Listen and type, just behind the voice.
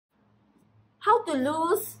How to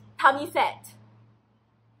lose tummy fat.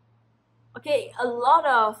 Okay, a lot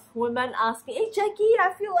of women ask me, hey Jacqui,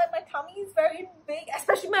 I feel like my tummy is very big,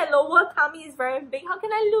 especially my lower tummy is very big. How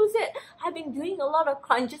can I lose it? I've been doing a lot of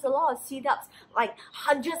crunches, a lot of sit-ups, like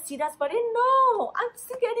 100 sit-ups, but then no, I'm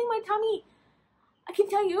still getting my tummy. I can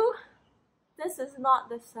tell you, this is not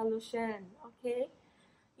the solution, okay?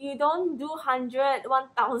 You don't do 100,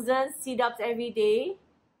 1000 sit-ups every day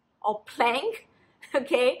or plank,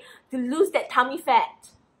 okay, to lose that tummy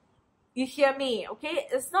fat. You hear me, okay?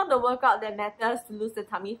 It's not the workout that matters to lose the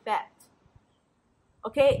tummy fat.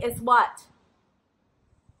 Okay, it's what?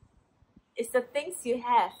 It's the things you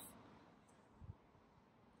have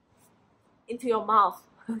into your mouth,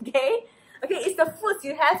 okay? Okay, it's the foods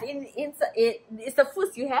you have inside it. It's the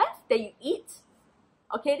foods you have that you eat,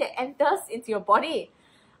 okay, that enters into your body.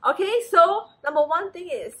 Okay, so number one thing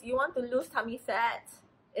is you want to lose tummy fat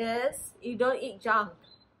is you don't eat junk.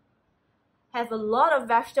 Have a lot of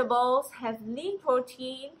vegetables, have lean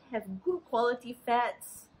protein, have good quality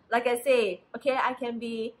fats. Like I say, okay, I can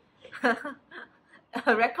be a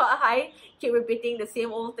record high, keep repeating the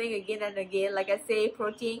same old thing again and again. Like I say,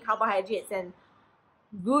 protein, carbohydrates, and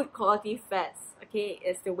good quality fats, okay,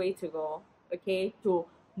 is the way to go, okay, to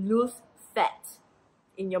lose fat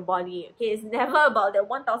in your body. Okay, it's never about the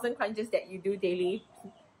 1000 crunches that you do daily.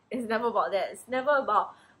 It's never about that. It's never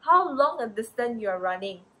about how long a distance you're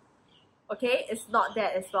running. Okay, it's not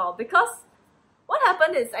that as well, because what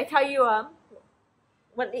happened is, I tell you,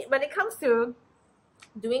 when it comes to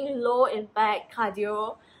doing low impact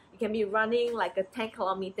cardio, you can be running like a 10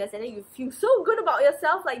 kilometers and then you feel so good about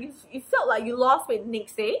yourself, like you felt like you lost weight the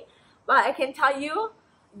next day, but I can tell you,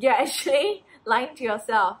 you're actually lying to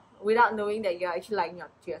yourself without knowing that you're actually lying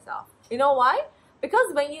to yourself. You know why?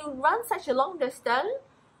 Because when you run such a long distance,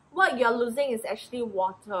 what you're losing is actually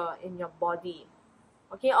water in your body.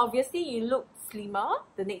 Okay, obviously you look slimmer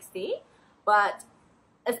the next day, but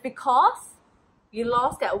it's because you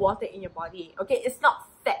lost that water in your body. Okay, it's not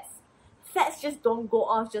fats. Fats just don't go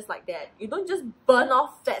off just like that. You don't just burn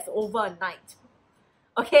off fats overnight.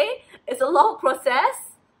 Okay, it's a long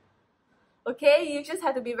process. Okay, you just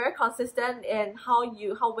have to be very consistent in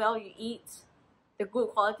how well you eat, the good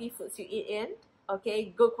quality foods you eat in.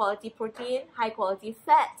 Okay, good quality protein, high quality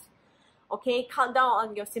fat. Okay, cut down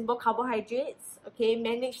on your simple carbohydrates. Okay,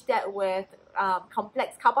 manage that with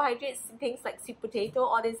complex carbohydrates, things like sweet potato.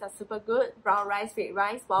 All these are super good. Brown rice, red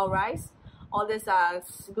rice, wild rice. All these are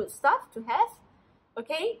good stuff to have.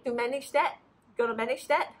 Okay, to manage that, gotta manage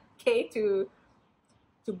that. Okay, to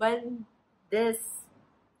burn this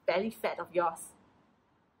belly fat of yours.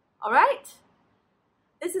 All right,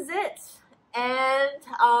 this is it, and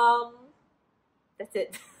that's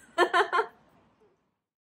it.